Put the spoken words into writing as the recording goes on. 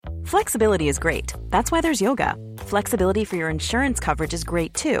Flexibility is great. That's why there's yoga. Flexibility for your insurance coverage is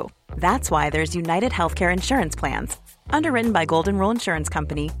great too. That's why there's United Healthcare Insurance Plans. Underwritten by Golden Rule Insurance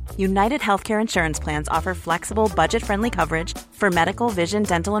Company, United Healthcare Insurance Plans offer flexible, budget-friendly coverage for medical, vision,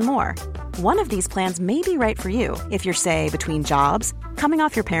 dental, and more. One of these plans may be right for you if you're, say, between jobs, coming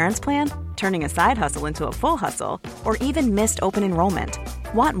off your parents' plan, turning a side hustle into a full hustle, or even missed open enrollment.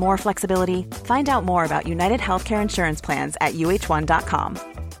 Want more flexibility? Find out more about United Healthcare Insurance Plans at uh1.com.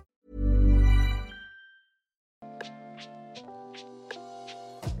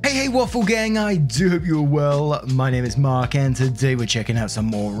 Hey Waffle Gang, I do hope you're well. My name is Mark and today we're checking out some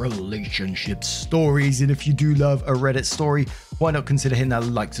more relationship stories. And if you do love a Reddit story, why not consider hitting that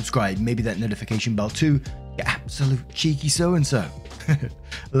like, subscribe, maybe that notification bell too, you absolute cheeky so-and-so.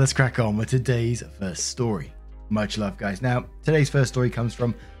 Let's crack on with today's first story. Much love guys. Now, today's first story comes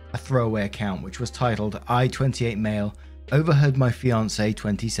from a throwaway account which was titled, I, 28 male, overheard my fiancée,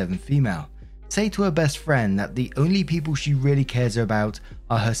 27 female, say to her best friend that the only people she really cares about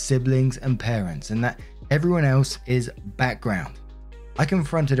are her siblings and parents and that everyone else is background. I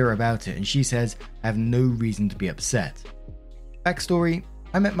confronted her about it and she says I have no reason to be upset. Backstory,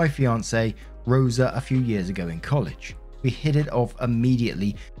 I met my fiancée, Rosa, a few years ago in college. We hit it off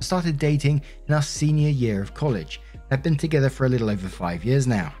immediately and started dating in our senior year of college. I've been together for a little over 5 years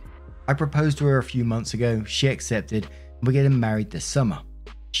now. I proposed to her a few months ago, she accepted, and we're getting married this summer.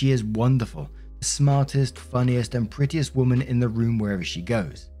 She is wonderful. The smartest, funniest, and prettiest woman in the room wherever she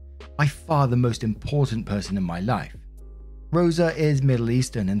goes. By far the most important person in my life. Rosa is Middle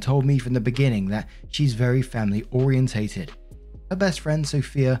Eastern and told me from the beginning that she's very family orientated. Her best friend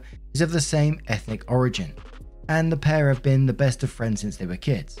Sophia is of the same ethnic origin, and the pair have been the best of friends since they were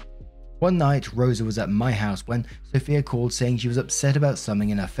kids. One night, Rosa was at my house when Sophia called saying she was upset about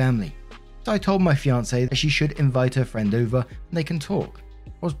something in her family. So I told my fiancée that she should invite her friend over and they can talk.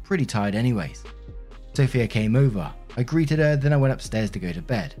 I was pretty tired anyways. Sophia came over. I greeted her, then I went upstairs to go to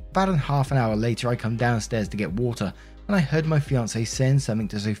bed. About half an hour later, I come downstairs to get water and I heard my fiancé saying something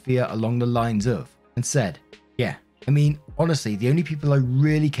to Sophia along the lines of, and said, yeah, I mean, honestly, the only people I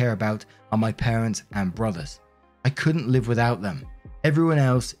really care about are my parents and brothers. I couldn't live without them. Everyone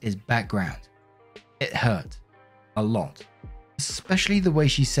else is background. It hurt. A lot. Especially the way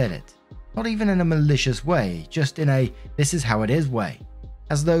she said it. Not even in a malicious way, just in a this is how it is way.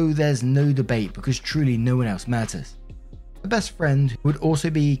 As though there's no debate because truly no one else matters. The best friend, who would also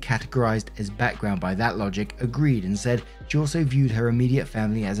be categorized as background by that logic, agreed and said she also viewed her immediate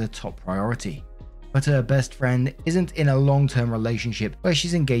family as a top priority. But her best friend isn't in a long-term relationship where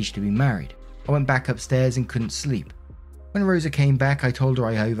she's engaged to be married. I went back upstairs and couldn't sleep. When Rosa came back, I told her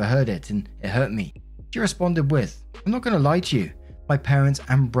I overheard it and it hurt me. She responded with, I'm not going to lie to you. My parents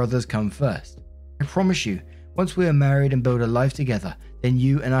and brothers come first. I promise you, once we are married and build a life together, then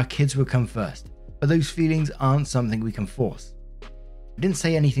you and our kids will come first. But those feelings aren't something we can force. I didn't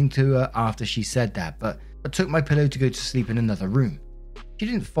say anything to her after she said that, but took my pillow to go to sleep in another room. She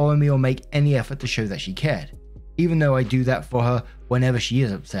didn't follow me or make any effort to show that she cared, even though I do that for her whenever she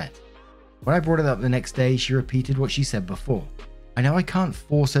is upset. When I brought it up the next day, she repeated what she said before. I know I can't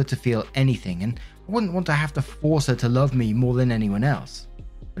force her to feel anything, and I wouldn't want to have to force her to love me more than anyone else.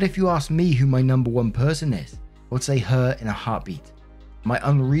 But if you ask me who my number one person is, I would say her in a heartbeat. Am I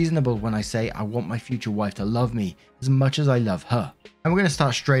unreasonable when I say I want my future wife to love me as much as I love her? And we're going to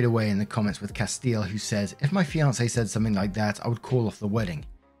start straight away in the comments with Castile, who says, if my fiancé said something like that, I would call off the wedding.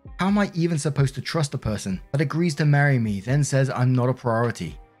 How am I even supposed to trust a person that agrees to marry me, then says I'm not a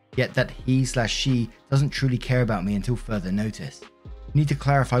priority, yet that he/she doesn't truly care about me until further notice? You need to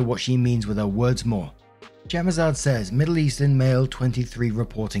clarify what she means with her words more. Jamazad says, Middle Eastern male 23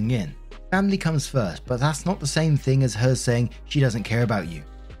 reporting in. Family comes first, but that's not the same thing as her saying she doesn't care about you.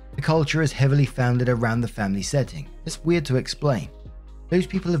 The culture is heavily founded around the family setting. It's weird to explain. Those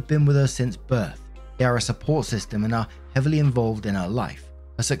people have been with her since birth. They are a support system and are heavily involved in her life,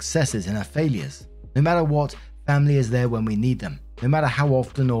 her successes and her failures. No matter what, family is there when we need them, no matter how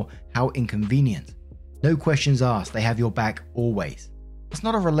often or how inconvenient. No questions asked, they have your back always. It's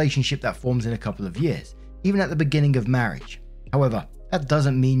not a relationship that forms in a couple of years, even at the beginning of marriage. However, that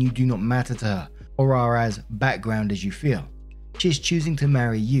doesn't mean you do not matter to her or are as background as you feel. She is choosing to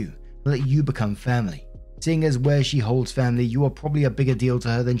marry you and let you become family. Seeing as where she holds family, you are probably a bigger deal to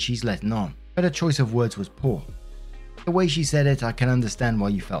her than she's letting on. But her choice of words was poor. The way she said it, I can understand why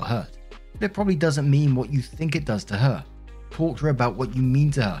you felt hurt. But it probably doesn't mean what you think it does to her. Talk to her about what you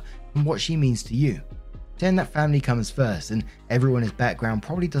mean to her and what she means to you. Saying that family comes first and everyone is background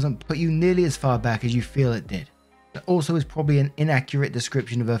probably doesn't put you nearly as far back as you feel it did. It also is probably an inaccurate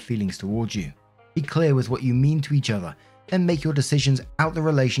description of her feelings towards you. Be clear with what you mean to each other then make your decisions out the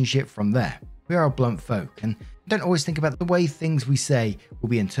relationship from there. We are blunt folk and don't always think about the way things we say will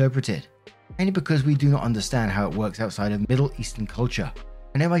be interpreted, mainly because we do not understand how it works outside of Middle Eastern culture.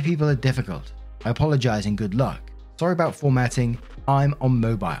 I know my people are difficult. I apologize and good luck. Sorry about formatting. I'm on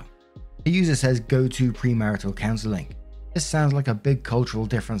mobile. The user says go to premarital counseling. This sounds like a big cultural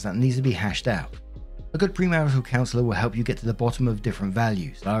difference that needs to be hashed out. A good premarital counselor will help you get to the bottom of different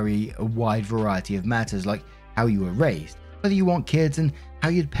values, i.e. a wide variety of matters like how you were raised, whether you want kids and how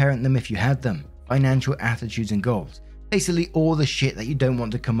you'd parent them if you had them, financial attitudes and goals, basically all the shit that you don't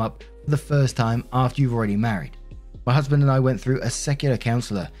want to come up for the first time after you've already married. My husband and I went through a secular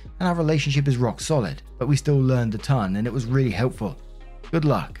counselor and our relationship is rock solid, but we still learned a ton and it was really helpful. Good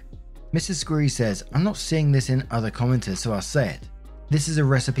luck. Mrs. Squirry says, I'm not seeing this in other commenters, so I'll say it. This is a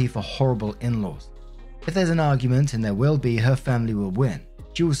recipe for horrible in-laws. If there's an argument, and there will be, her family will win.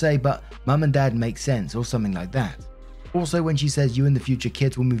 She will say, but mum and dad make sense, or something like that. Also, when she says you and the future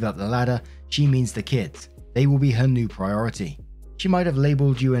kids will move up the ladder, she means the kids. They will be her new priority. She might have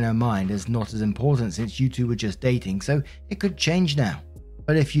labelled you in her mind as not as important since you two were just dating, so it could change now.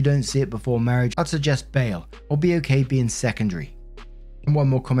 But if you don't see it before marriage, I'd suggest bail, or be okay being secondary. And one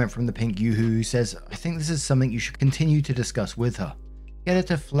more comment from the Pink Yoo-hoo who says, I think this is something you should continue to discuss with her. Get her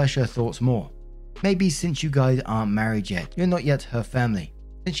to flesh her thoughts more. Maybe since you guys aren't married yet, you're not yet her family.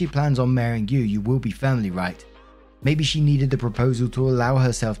 Since she plans on marrying you, you will be family, right? Maybe she needed the proposal to allow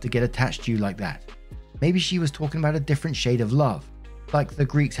herself to get attached to you like that. Maybe she was talking about a different shade of love, like the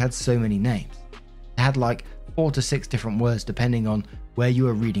Greeks had so many names. They had like 4 to 6 different words depending on where you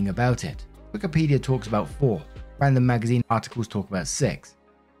are reading about it. Wikipedia talks about 4, random magazine articles talk about 6.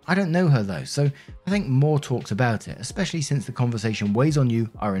 I don't know her though, so I think more talks about it, especially since the conversation weighs on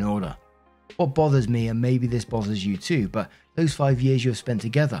you are in order. What bothers me, and maybe this bothers you too, but those 5 years you have spent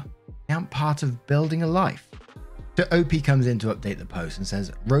together, they aren't part of building a life. So OP comes in to update the post and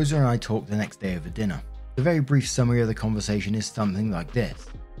says, Rosa and I talked the next day over dinner. The very brief summary of the conversation is something like this.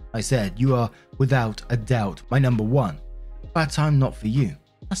 I said, you are without a doubt my number one, but I'm not for you.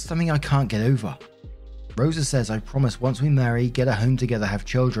 That's something I can't get over. Rosa says, I promise once we marry, get a home together, have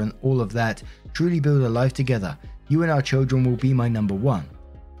children, all of that, truly build a life together, you and our children will be my number one.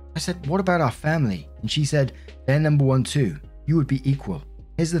 I said, what about our family? And she said, they're number one too. You would be equal.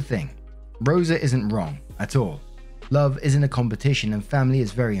 Here's the thing. Rosa isn't wrong at all. Love isn't a competition and family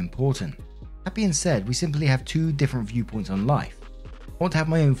is very important. That being said, we simply have 2 different viewpoints on life. I want to have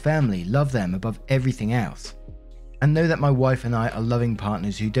my own family, love them above everything else. And know that my wife and I are loving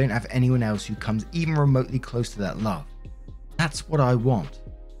partners who don't have anyone else who comes even remotely close to that love. That's what I want.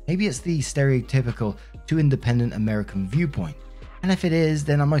 Maybe it's the stereotypical too independent American viewpoint. And if it is,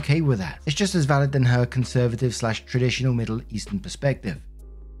 then I'm okay with that. It's just as valid than her conservative/traditional Middle Eastern perspective.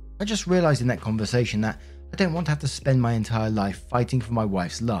 I just realized in that conversation that I don't want to have to spend my entire life fighting for my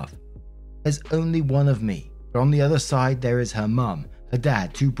wife's love. There's only one of me, but on the other side there is her mum, her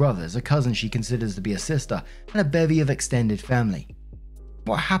dad, 2 brothers, a cousin she considers to be a sister, and a bevy of extended family.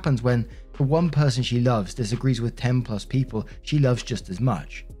 What happens when the one person she loves disagrees with 10 plus people she loves just as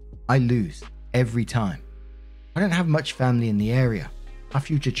much? I lose, every time. I don't have much family in the area. Our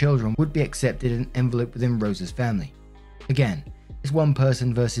future children would be accepted and enveloped within Rosa's family. Again, it's one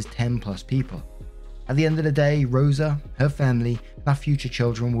person versus 10 plus people. At the end of the day, Rosa, her family, and our future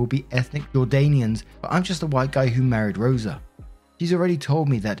children will be ethnic Jordanians, but I'm just a white guy who married Rosa. She's already told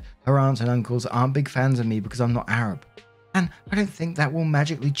me that her aunts and uncles aren't big fans of me because I'm not Arab. And I don't think that will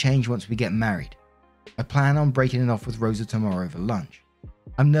magically change once we get married. I plan on breaking it off with Rosa tomorrow over lunch.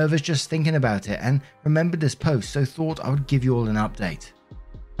 I'm nervous just thinking about it and remembered this post, so thought I would give you all an update.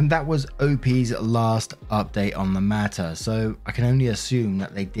 And that was OP's last update on the matter, so I can only assume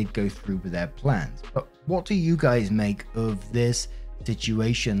that they did go through with their plans. But what do you guys make of this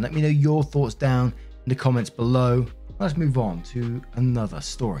situation? Let me know your thoughts down in the comments below. Let's move on to another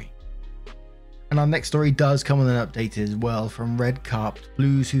story. And our next story does come with an update as well from Red Carped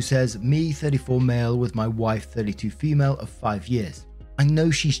Blues, who says, me 34 male with my wife 32 female of 5 years. I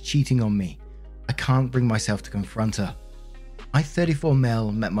know she's cheating on me. I can't bring myself to confront her. I 34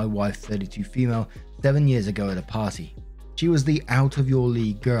 male met my wife 32 female 7 years ago at a party. She was the out of your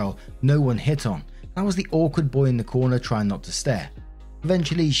league girl no one hit on. I was the awkward boy in the corner trying not to stare.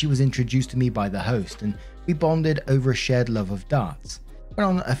 Eventually she was introduced to me by the host and we bonded over a shared love of darts. Went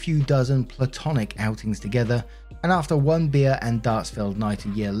on a few dozen platonic outings together, and after 1 beer and darts-filled night a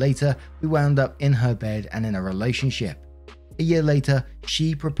year later, we wound up in her bed and in a relationship. A year later,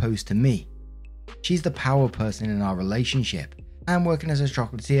 she proposed to me. She's the power person in our relationship. I'm working as a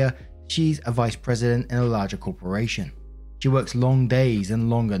chocolatier, she's a vice president in a larger corporation. She works long days and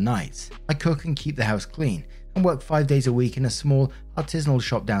longer nights. I cook and keep the house clean, and work 5 days a week in a small artisanal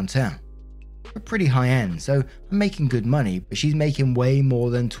shop downtown. We're pretty high end, so I'm making good money, but she's making way more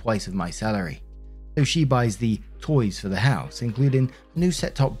than twice of my salary. So she buys the toys for the house, including a new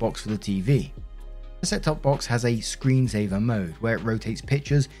set-top box for the TV. The set-top box has a screensaver mode where it rotates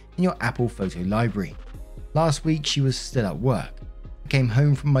pictures in your Apple photo library. Last week she was still at work. I came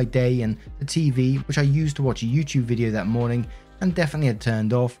home from my day and the TV, which I used to watch a YouTube video that morning and definitely had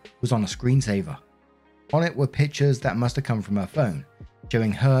turned off, was on a screensaver. On it were pictures that must have come from her phone,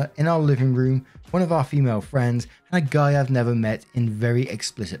 showing her in our living room, one of our female friends, and a guy I've never met in very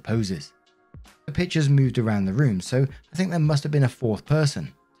explicit poses. The pictures moved around the room, so I think there must have been a fourth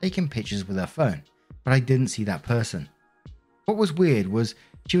person taking pictures with her phone, but I didn't see that person. What was weird was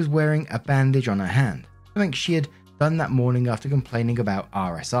she was wearing a bandage on her hand, something she had done that morning after complaining about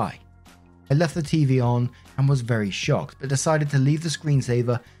RSI. I left the TV on and was very shocked, but decided to leave the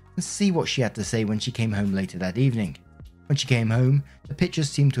screensaver and see what she had to say when she came home later that evening. When she came home, the pictures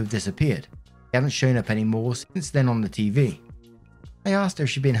seemed to have disappeared. They haven't shown up anymore since then on the TV. I asked her if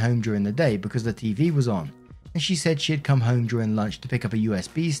she'd been home during the day because the TV was on, and she said she had come home during lunch to pick up a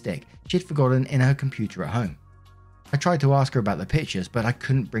USB stick she had forgotten in her computer at home. I tried to ask her about the pictures, but I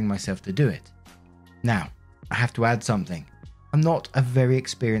couldn't bring myself to do it. Now, I have to add something. I'm not a very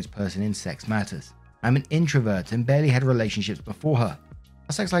experienced person in sex matters. I'm an introvert and barely had relationships before her.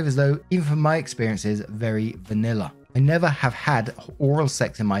 Our sex life is, though, even from my experiences, very vanilla. I never have had oral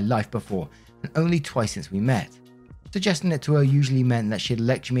sex in my life before, and only twice since we met. Suggesting it to her usually meant that she'd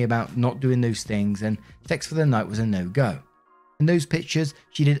lecture me about not doing those things, and sex for the night was a no-go. In those pictures,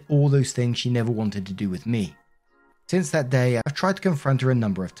 she did all those things she never wanted to do with me. Since that day, I've tried to confront her a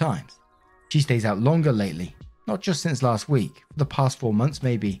number of times. She stays out longer lately, not just since last week, for the past 4 months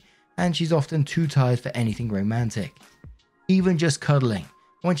maybe, and she's often too tired for anything romantic. Even just cuddling.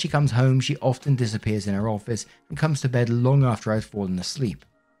 When she comes home, she often disappears in her office and comes to bed long after I've fallen asleep.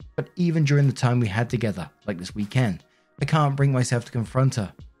 But even during the time we had together, like this weekend, I can't bring myself to confront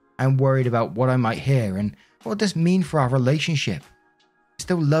her. I'm worried about what I might hear and what does this mean for our relationship. I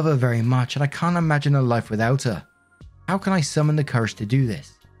still love her very much and I can't imagine a life without her. How can I summon the courage to do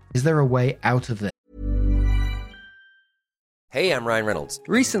this? Is there a way out of this? Hey, I'm Ryan Reynolds.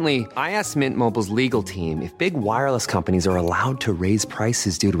 Recently, I asked Mint Mobile's legal team if big wireless companies are allowed to raise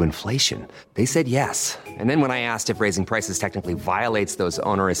prices due to inflation. They said yes. And then when I asked if raising prices technically violates those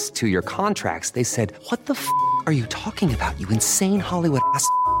onerous 2-year contracts, they said, "What the f*** are you talking about, you insane Hollywood ass?"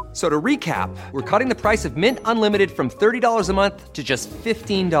 So to recap, we're cutting the price of Mint Unlimited from $30 a month to just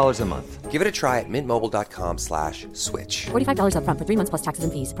 $15 a month. Give it a try at mintmobile.com/switch. $45 up front for 3 months plus taxes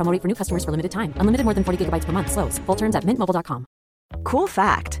and fees. Promo rate for new customers for limited time. Unlimited more than 40 gigabytes per month. Slows full terms at mintmobile.com. Cool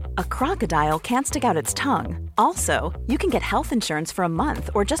fact, a crocodile can't stick out its tongue. Also, you can get health insurance for a month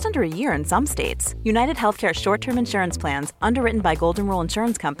or just under a year in some states. United Healthcare short-term insurance plans, underwritten by Golden Rule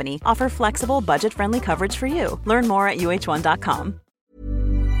Insurance Company, offer flexible, budget-friendly coverage for you. Learn more at uh1.com.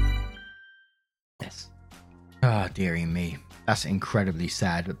 Yes. Ah, dearie me. That's incredibly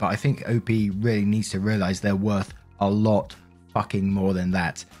sad, but I think OP really needs to realize they're worth a lot fucking more than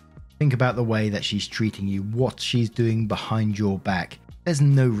that. Think about the way that she's treating you, what she's doing behind your back. There's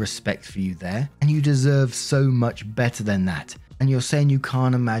no respect for you there, and you deserve so much better than that. And you're saying you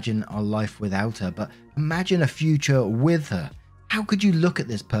can't imagine a life without her, but imagine a future with her. How could you look at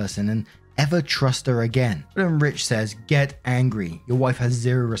this person and ever trust her again? But then Rich says, get angry. Your wife has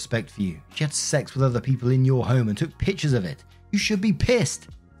zero respect for you. She had sex with other people in your home and took pictures of it. You should be pissed.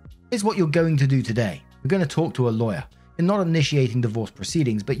 Here's what you're going to do today. We're going to talk to a lawyer. You're not initiating divorce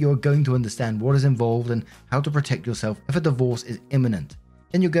proceedings, but you're going to understand what is involved and how to protect yourself if a divorce is imminent.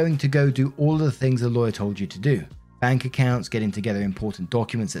 Then you're going to go do all of the things the lawyer told you to do. Bank accounts, getting together important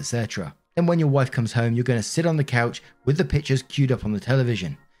documents, etc. Then when your wife comes home, you're going to sit on the couch with the pictures queued up on the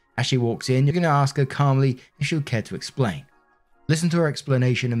television. As she walks in, you're going to ask her calmly if she would care to explain. Listen to her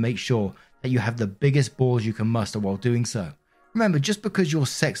explanation and make sure that you have the biggest balls you can muster while doing so. Remember, just because your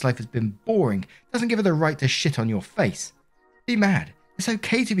sex life has been boring doesn't give her the right to shit on your face. Be mad. It's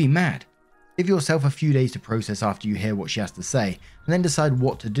okay to be mad. Give yourself a few days to process after you hear what she has to say, and then decide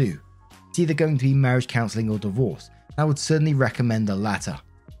what to do. It's either going to be marriage counselling or divorce, and I would certainly recommend the latter.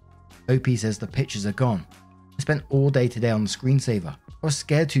 OP says the pictures are gone. I spent all day today on the screensaver. I was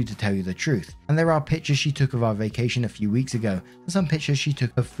scared to tell you the truth, and there are pictures she took of our vacation a few weeks ago, and some pictures she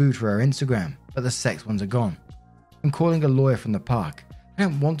took of food for her Instagram, but the sex ones are gone. I'm calling a lawyer from the park. I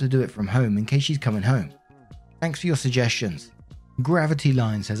don't want to do it from home in case she's coming home. Thanks for your suggestions. Gravity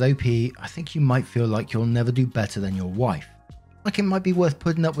Line says, OP, I think you might feel like you'll never do better than your wife. Like it might be worth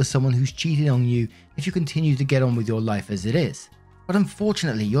putting up with someone who's cheated on you if you continue to get on with your life as it is. But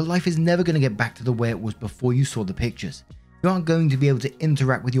unfortunately, your life is never going to get back to the way it was before you saw the pictures. You aren't going to be able to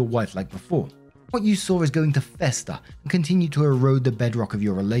interact with your wife like before. What you saw is going to fester and continue to erode the bedrock of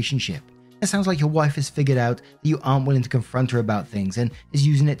your relationship. It sounds like your wife has figured out that you aren't willing to confront her about things and is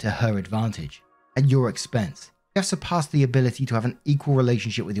using it to her advantage, at your expense. You have surpassed the ability to have an equal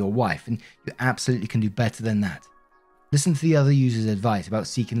relationship with your wife, and you absolutely can do better than that. Listen to the other user's advice about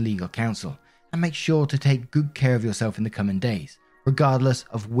seeking legal counsel, and make sure to take good care of yourself in the coming days, regardless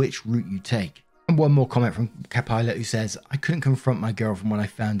of which route you take. And one more comment from Capilot, who says, I couldn't confront my girlfriend when I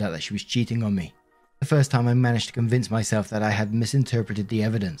found out that she was cheating on me. The first time I managed to convince myself that I had misinterpreted the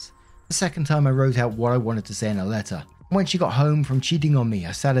evidence. The second time I wrote out what I wanted to say in a letter. And when she got home from cheating on me,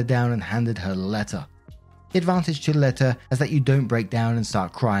 I sat her down and handed her the letter. The advantage to the letter is that you don't break down and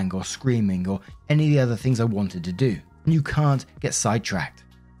start crying or screaming or any of the other things I wanted to do. And you can't get sidetracked.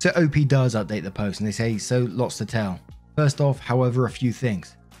 So OP does update the post and they say, so lots to tell. First off, however, a few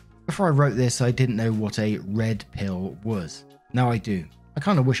things. Before I wrote this, I didn't know what a red pill was. Now I do. I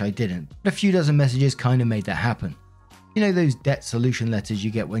kind of wish I didn't, but a few dozen messages kind of made that happen. You know those debt solution letters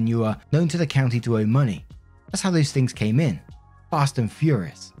you get when you are known to the county to owe money? That's how those things came in. Fast and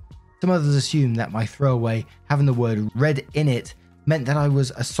furious. Some others assumed that my throwaway having the word red in it meant that I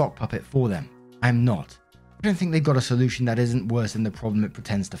was a sock puppet for them. I am not. I don't think they've got a solution that isn't worse than the problem it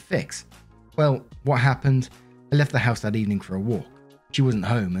pretends to fix. Well, what happened? I left the house that evening for a walk. She wasn't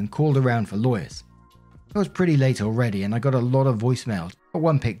home and called around for lawyers. It was pretty late already and I got a lot of voicemails, but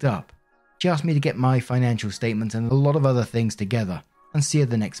one picked up. She asked me to get my financial statements and a lot of other things together and see her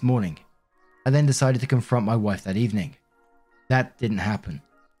the next morning. I then decided to confront my wife that evening. That didn't happen.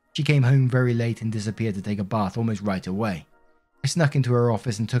 She came home very late and disappeared to take a bath almost right away. I snuck into her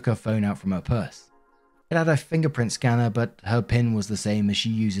office and took her phone out from her purse. It had a fingerprint scanner, but her PIN was the same as she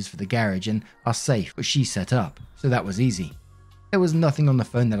uses for the garage and our safe, which she set up, so that was easy. There was nothing on the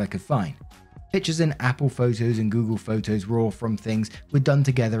phone that I could find. Pictures in Apple Photos and Google Photos were all from things we'd done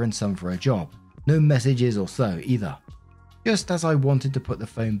together and some for a job. No messages or so either. Just as I wanted to put the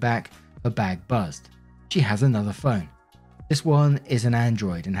phone back, her bag buzzed. She has another phone. This one is an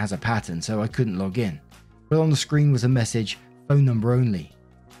Android and has a pattern, so I couldn't log in. But on the screen was a message, phone number only.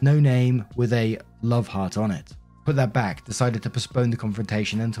 No name with a love heart on it. Put that back, decided to postpone the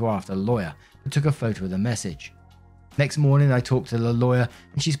confrontation until after the lawyer, but took a photo of the message. Next morning I talked to the lawyer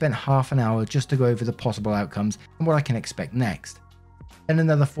and she spent half an hour just to go over the possible outcomes and what I can expect next. Then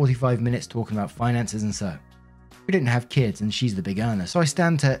another 45 minutes talking about finances and so. We didn't have kids and she's the big earner, so I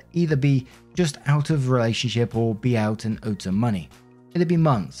stand to either be just out of the relationship or be out and owed some money. It'll be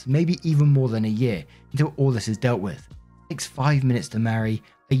months, maybe even more than a year, until all this is dealt with. It takes 5 minutes to marry,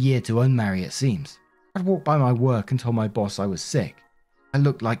 a year to unmarry it seems. I'd walked by my work and told my boss I was sick. I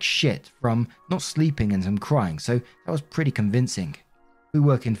looked like shit from not sleeping and some crying, so that was pretty convincing. We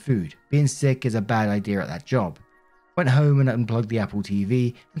work in food. Being sick is a bad idea at that job. Went home and unplugged the Apple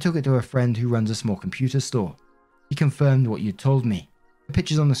TV and took it to a friend who runs a small computer store. He confirmed what you'd told me. The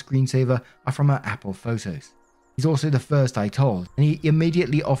pictures on the screensaver are from our Apple Photos. He's also the first I told, and he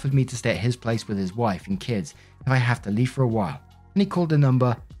immediately offered me to stay at his place with his wife and kids if I have to leave for a while. And he called the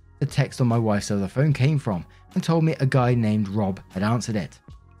number the text on my wife's other phone came from and told me a guy named Rob had answered it.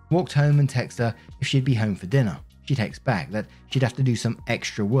 Walked home and texted her if she'd be home for dinner. She texted back that she'd have to do some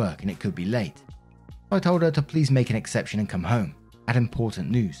extra work and it could be late. So I told her to please make an exception and come home. I had important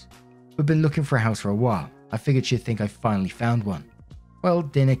news. We'd been looking for a house for a while. I figured she'd think I finally found one. Well,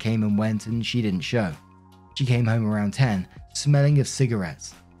 dinner came and went and she didn't show. She came home around 10, smelling of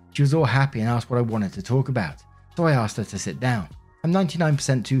cigarettes. She was all happy and asked what I wanted to talk about, so I asked her to sit down. I'm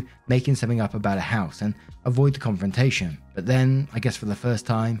 99% to making something up about a house and avoid the confrontation, but then, I guess for the first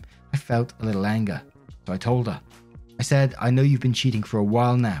time, I felt a little anger. So I told her. I said, I know you've been cheating for a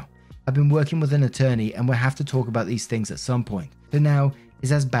while now. I've been working with an attorney and we'll have to talk about these things at some point, so now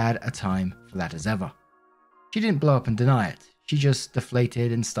is as bad a time for that as ever. She didn't blow up and deny it, she just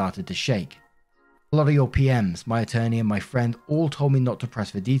deflated and started to shake. A lot of your PMs, my attorney and my friend all told me not to press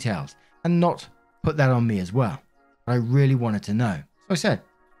for details and not put that on me as well. But I really wanted to know, so I said,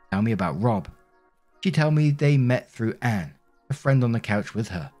 tell me about Rob. She told me they met through Anne, a friend on the couch with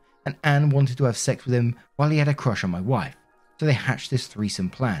her, and Anne wanted to have sex with him while he had a crush on my wife, so they hatched this threesome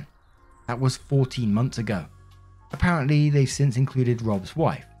plan. That was 14 months ago. Apparently, they've since included Rob's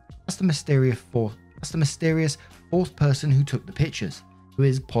wife. That's the mysterious fourth person who took the pictures, who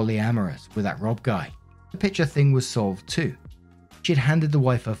is polyamorous with that Rob guy. The picture thing was solved too. She had handed the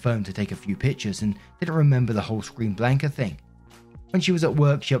wife her phone to take a few pictures and didn't remember the whole screen blanker thing. When she was at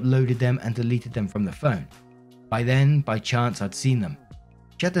work, she uploaded them and deleted them from the phone. By then, by chance, I'd seen them.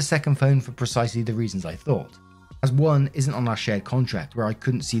 She had the second phone for precisely the reasons I thought. as one isn't on our shared contract where I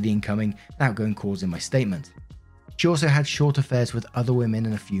couldn't see the incoming and outgoing calls in my statement. She also had short affairs with other women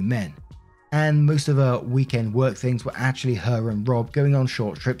and a few men, and most of her weekend work things were actually her and Rob going on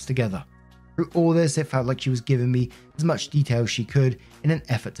short trips together. Through all this, it felt like she was giving me as much detail as she could in an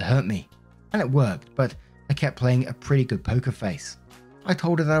effort to hurt me. And it worked, but I kept playing a pretty good poker face. I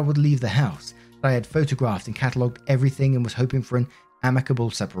told her that I would leave the house, that I had photographed and catalogued everything and was hoping for an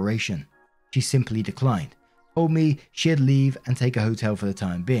amicable separation. She simply declined, told me she'd leave and take a hotel for the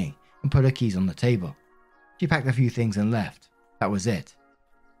time being, and put her keys on the table. She packed a few things and left. That was it.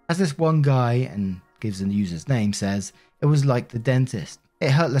 As this one guy, and gives the user's name, says, it was like the dentist.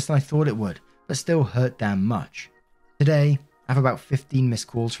 It hurt less than I thought it would, but still hurt damn much. Today, I have about 15 missed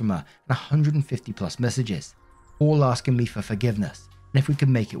calls from her and 150 plus messages, all asking me for forgiveness and if we could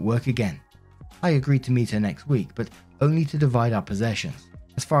make it work again. I agreed to meet her next week, but only to divide our possessions.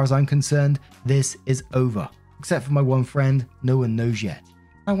 As far as I'm concerned, this is over. Except for my one friend, no one knows yet.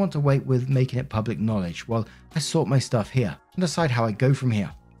 I want to wait with making it public knowledge while I sort my stuff here and decide how I go from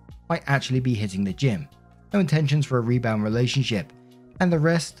here. Might actually be hitting the gym. No intentions for a rebound relationship. And the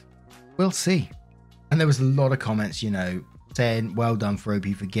rest, we'll see. And there was a lot of comments, saying, well done for OP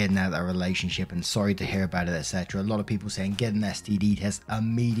for getting out of that relationship and sorry to hear about it, etc. A lot of people saying, get an STD test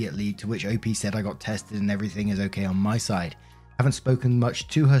immediately, to which OP said, I got tested and everything is okay on my side. Haven't spoken much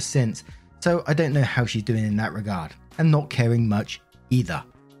to her since, so I don't know how she's doing in that regard. And not caring much either.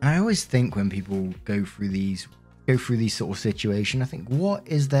 And I always think when people go through these sort of situations, I think, what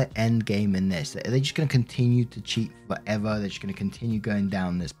is their end game in this? Are they just going to continue to cheat forever? They're just going to continue going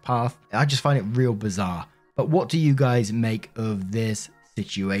down this path? I just find it real bizarre. But what do you guys make of this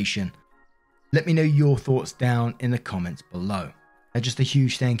situation? Let me know your thoughts down in the comments below. And just a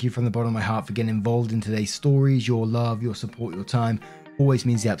huge thank you from the bottom of my heart for getting involved in today's stories. Your love, your support, your time always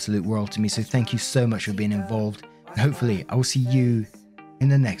means the absolute world to me. So thank you so much for being involved. And hopefully I will see you in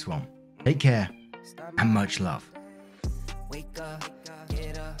the next one. Take care and much love. Wake up,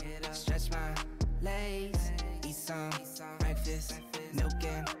 get up, stretch my legs, eat some breakfast, milk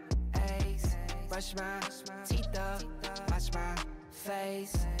and eggs, brush my teeth up, wash my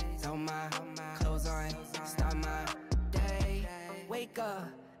face, throw my clothes on, start my day. Wake up,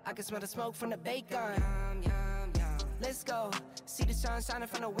 I can smell the smoke from the bacon. Let's go, see the sun shining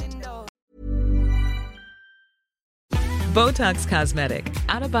from the window. Botox Cosmetic,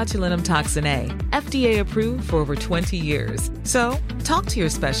 out of botulinum toxin A, FDA approved for over 20 years. So, talk to your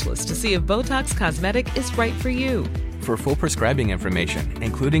specialist to see if Botox Cosmetic is right for you. For full prescribing information,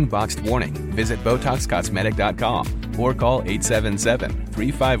 including boxed warning, visit BotoxCosmetic.com or call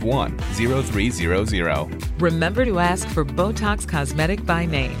 877-351-0300. Remember to ask for Botox Cosmetic by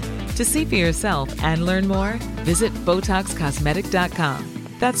name. To see for yourself and learn more, visit BotoxCosmetic.com.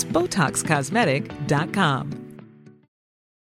 That's BotoxCosmetic.com.